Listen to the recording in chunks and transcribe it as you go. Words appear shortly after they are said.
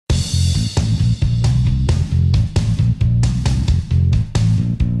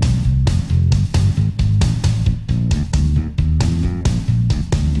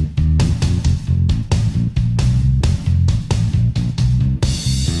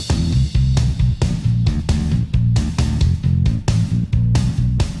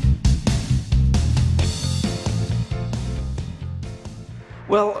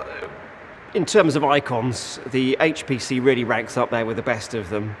In terms of icons, the HPC really ranks up there with the best of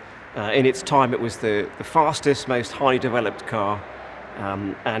them. In its time, it was the fastest, most highly developed car,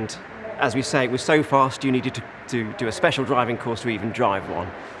 and as we say, it was so fast you needed to do a special driving course to even drive one.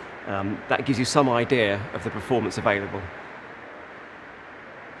 That gives you some idea of the performance available.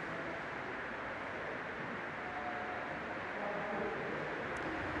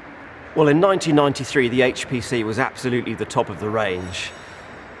 Well, in 1993, the HPC was absolutely the top of the range.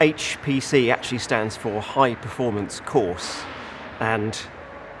 HPC actually stands for High Performance Course, and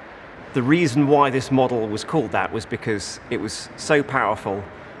the reason why this model was called that was because it was so powerful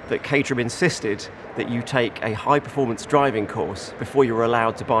that Caterham insisted that you take a high-performance driving course before you were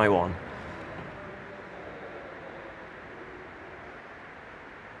allowed to buy one.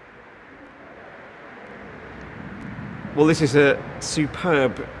 Well, this is a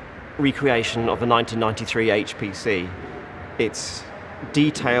superb recreation of the 1993 HPC. It's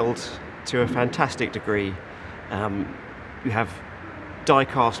detailed to a fantastic degree. You have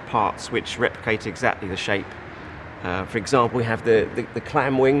die-cast parts which replicate exactly the shape. For example, we have the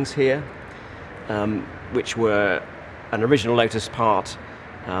clam wings here, which were an original Lotus part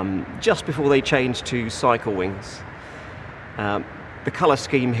just before they changed to cycle wings. The colour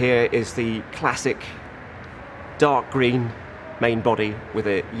scheme here is the classic dark green main body with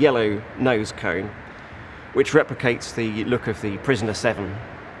a yellow nose cone, which replicates the look of the Prisoner 7,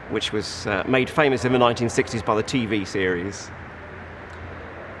 which was made famous in the 1960s by the TV series.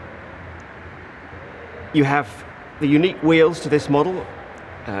 You have the unique wheels to this model,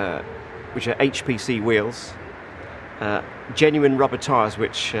 which are HPC wheels, genuine rubber tyres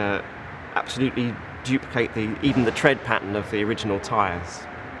which absolutely duplicate even the tread pattern of the original tyres.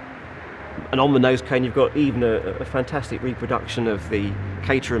 And on the nose cone you've got even a fantastic reproduction of the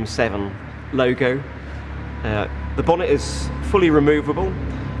Caterham 7 logo. The bonnet is fully removable,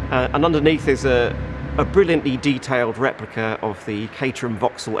 and underneath is a brilliantly detailed replica of the Caterham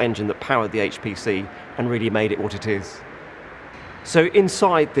Vauxhall engine that powered the HPC and really made it what it is. So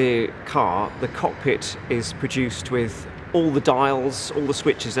inside the car, the cockpit is produced with all the dials, all the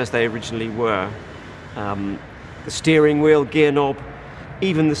switches as they originally were. The steering wheel, gear knob,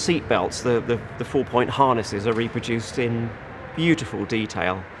 even the seat belts, the 4-point harnesses are reproduced in beautiful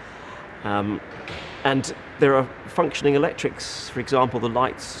detail. And there are functioning electrics. For example, the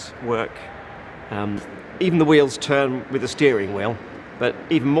lights work. Even the wheels turn with the steering wheel, but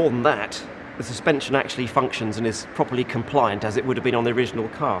even more than that, the suspension actually functions and is properly compliant as it would have been on the original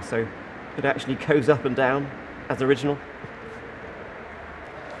car. So it actually goes up and down as original.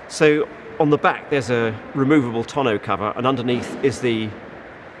 So on the back there's a removable tonneau cover, and underneath is the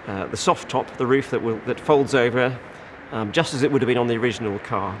soft top, the roof that folds over just as it would have been on the original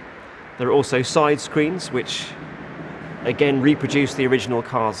car. There are also side screens which again reproduce the original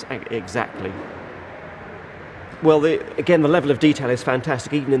cars exactly. Well, again, the level of detail is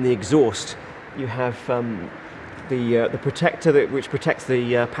fantastic. Even in the exhaust, you have the protector which protects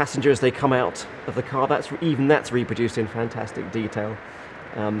the passenger as they come out of the car. That's reproduced in fantastic detail.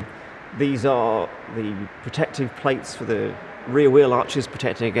 These are the protective plates for the rear wheel arches,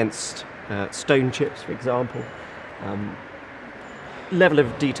 protecting against stone chips, for example. Level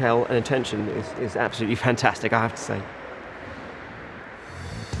of detail and attention is absolutely fantastic, I have to say.